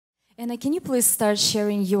And can you please start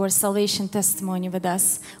sharing your salvation testimony with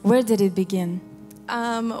us? Where did it begin?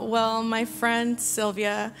 Well, my friend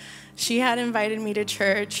Sylvia, she had invited me to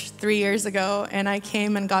church 3 years ago, and I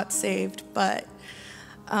came and got saved, but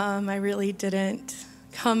I really didn't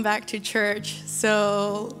come back to church.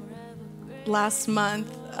 So last month,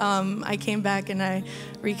 I came back and I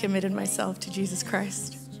recommitted myself to Jesus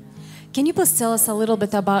Christ. Can you please tell us a little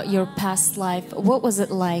bit about your past life? What was it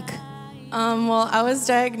like? Well, I was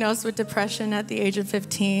diagnosed with depression at the age of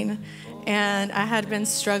 15, and I had been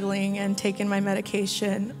struggling and taking my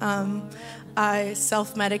medication. I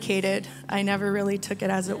self-medicated. I never really took it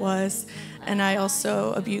as it was, and I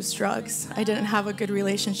also abused drugs. I didn't have a good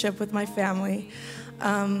relationship with my family.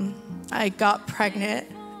 I got pregnant,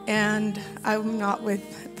 and I'm not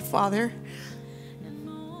with the father.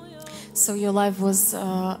 So your life was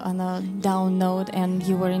on a down note, and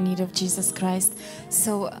you were in need of Jesus Christ.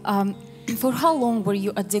 So for how long were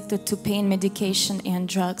you addicted to pain medication and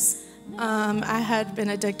drugs? I had been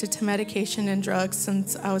addicted to medication and drugs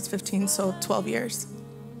since I was 15, so 12 years.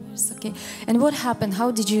 Okay. And what happened?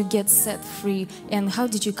 How did you get set free? And how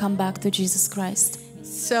did you come back to Jesus Christ?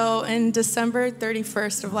 So in December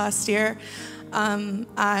 31st of last year,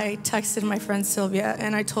 I texted my friend Sylvia,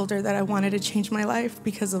 and I told her that I wanted to change my life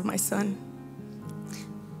because of my son.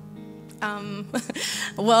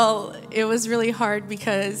 Well, it was really hard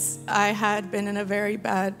because I had been in a very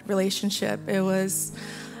bad relationship. It was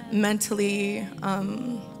mentally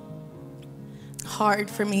hard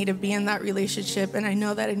for me to be in that relationship, and I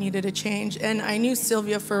know that I needed a change. And I knew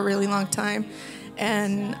Sylvia for a really long time,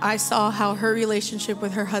 and I saw how her relationship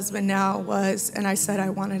with her husband now was, and I said I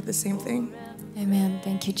wanted the same thing. Amen.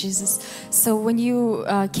 Thank you, Jesus. So when you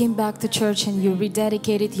came back to church and you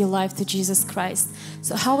rededicated your life to Jesus Christ,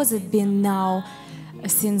 so how has it been now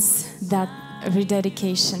since that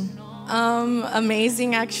rededication?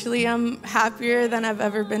 Amazing, actually. I'm happier than I've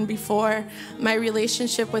ever been before. My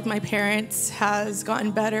relationship with my parents has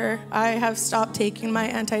gotten better. I have stopped taking my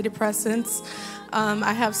antidepressants.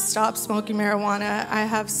 I have stopped smoking marijuana. I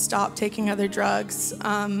have stopped taking other drugs.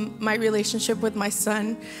 My relationship with my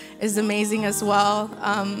son is amazing as well.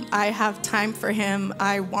 I have time for him.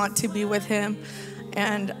 I want to be with him,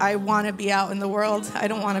 and I want to be out in the world. I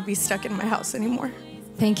don't want to be stuck in my house anymore.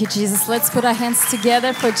 Thank you, Jesus. Let's put our hands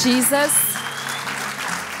together for Jesus.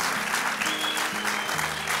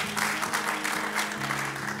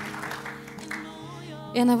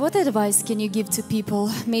 And what advice can you give to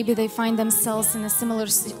people? Maybe they find themselves in a similar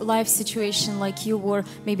life situation like you were,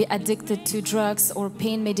 maybe addicted to drugs or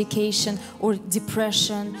pain medication or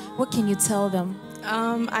depression. What can you tell them?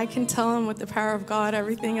 I can tell them with the power of God,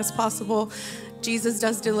 everything is possible. Jesus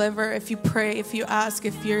does deliver. If you pray, if you ask,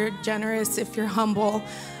 if you're generous, if you're humble,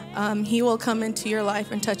 He will come into your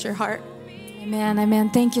life and touch your heart. Amen, amen.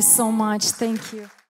 Thank you so much. Thank you.